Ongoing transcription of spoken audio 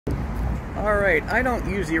Alright, I don't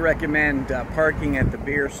usually recommend parking at the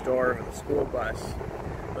beer store or the school bus,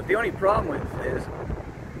 but the only problem with it is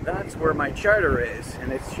that's where my charter is,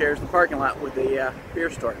 and it shares the parking lot with the beer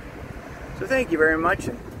store. So thank you very much,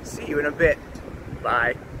 and see you in a bit.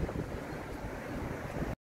 Bye.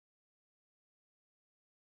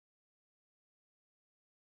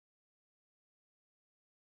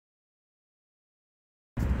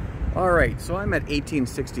 Alright, so I'm at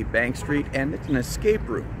 1860 Bank Street, and it's an escape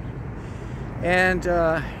room. And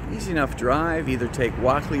easy enough drive, either take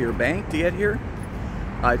Walkley or Bank to get here.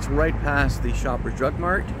 It's right past the Shoppers Drug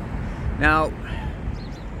Mart. Now,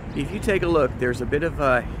 if you take a look, there's a bit of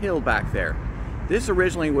a hill back there. This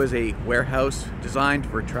originally was a warehouse designed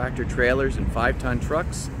for tractor trailers and 5-ton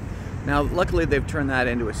trucks. Now, luckily they've turned that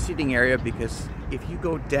into a seating area, because if you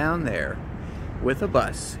go down there with a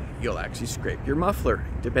bus, you'll actually scrape your muffler,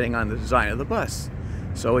 depending on the design of the bus.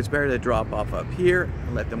 So it's better to drop off up here,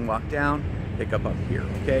 let them walk down, pick up here,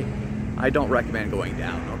 okay? I don't recommend going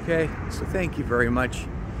down, okay? So thank you very much.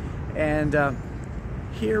 And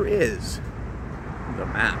here is the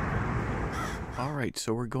map. All right,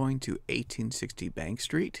 so we're going to 1860 Bank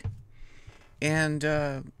Street. And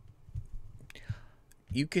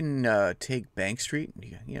you can take Bank Street.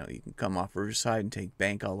 You know, you can come off Riverside and take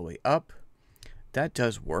Bank all the way up. That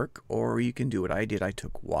does work. Or you can do what I did. I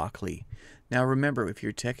took Walkley. Now remember, if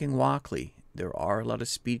you're taking Walkley, there are a lot of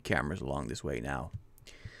speed cameras along this way now.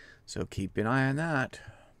 So keep an eye on that.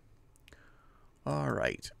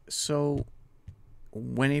 Alright, so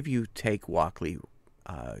whenever you take Walkley,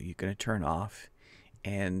 you're going to turn off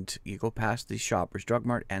and you go past the Shoppers Drug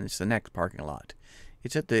Mart, and it's the next parking lot.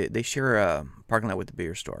 It's at they share a parking lot with the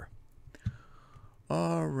beer store.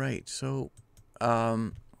 Alright, so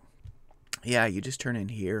yeah, you just turn in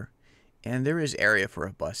here, and there is area for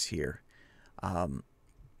a bus here.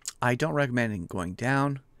 I don't recommend going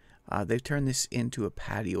down. They've turned this into a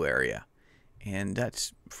patio area, and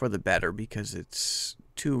that's for the better, because it's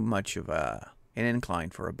too much of an incline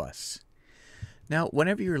for a bus. Now,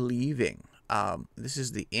 whenever you're leaving, this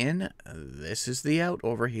is the in, this is the out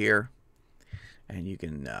over here, and you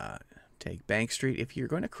can take Bank Street. If you're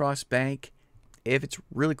going to cross Bank, if it's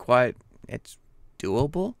really quiet, it's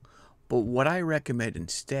doable. But what I recommend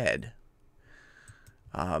instead,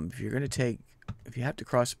 if you're going to take, if you have to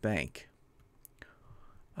cross Bank,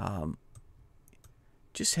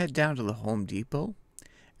 just head down to the Home Depot,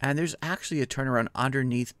 and there's actually a turnaround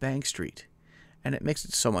underneath Bank Street, and it makes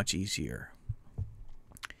it so much easier.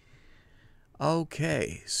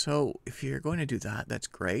 Okay, so if you're going to do that, that's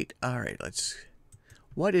great. Alright,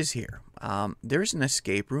 what is here? There's an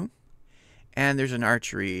escape room, and there's an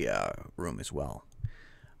archery room as well.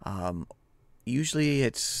 Usually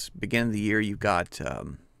it's beginning of the year, you've got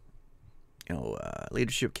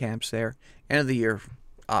leadership camps there. End of the year,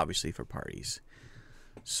 obviously, for parties.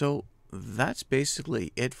 So that's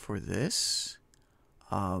basically it for this.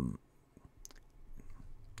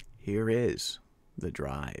 Here is the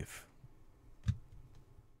drive.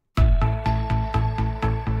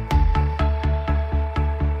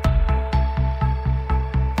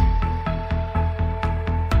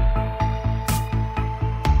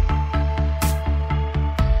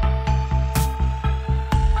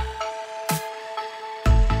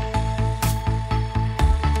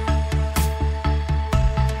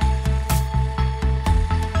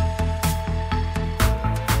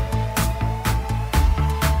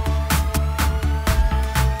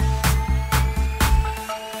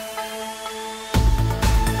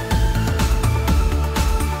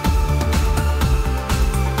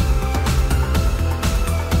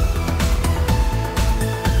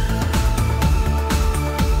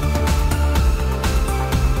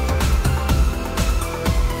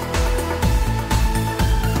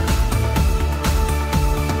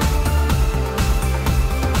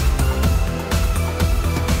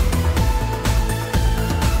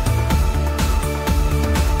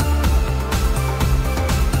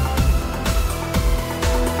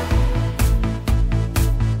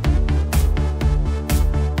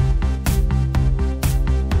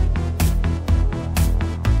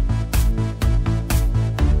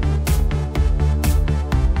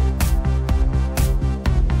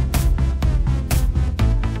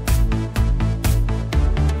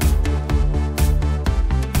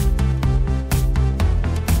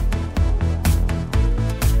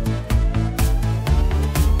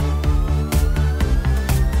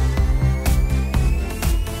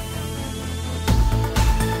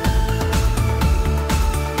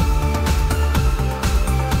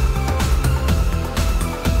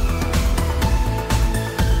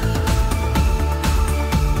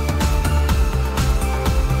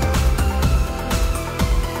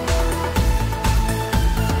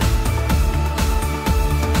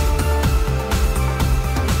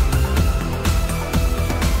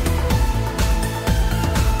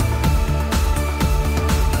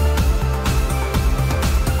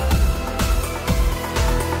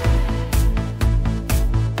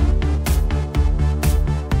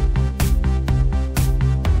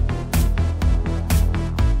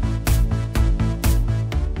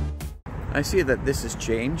 I see that this has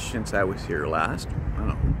changed since I was here last, I don't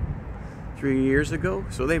know, 3 years ago.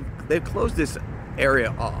 So they've closed this area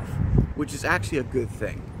off, which is actually a good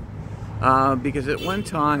thing. Because at one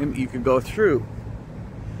time you could go through.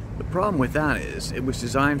 The problem with that is it was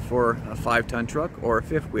designed for a 5-ton truck or a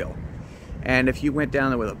fifth wheel. And if you went down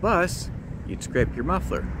there with a bus, you'd scrape your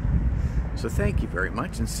muffler. So thank you very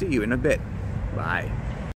much and see you in a bit. Bye.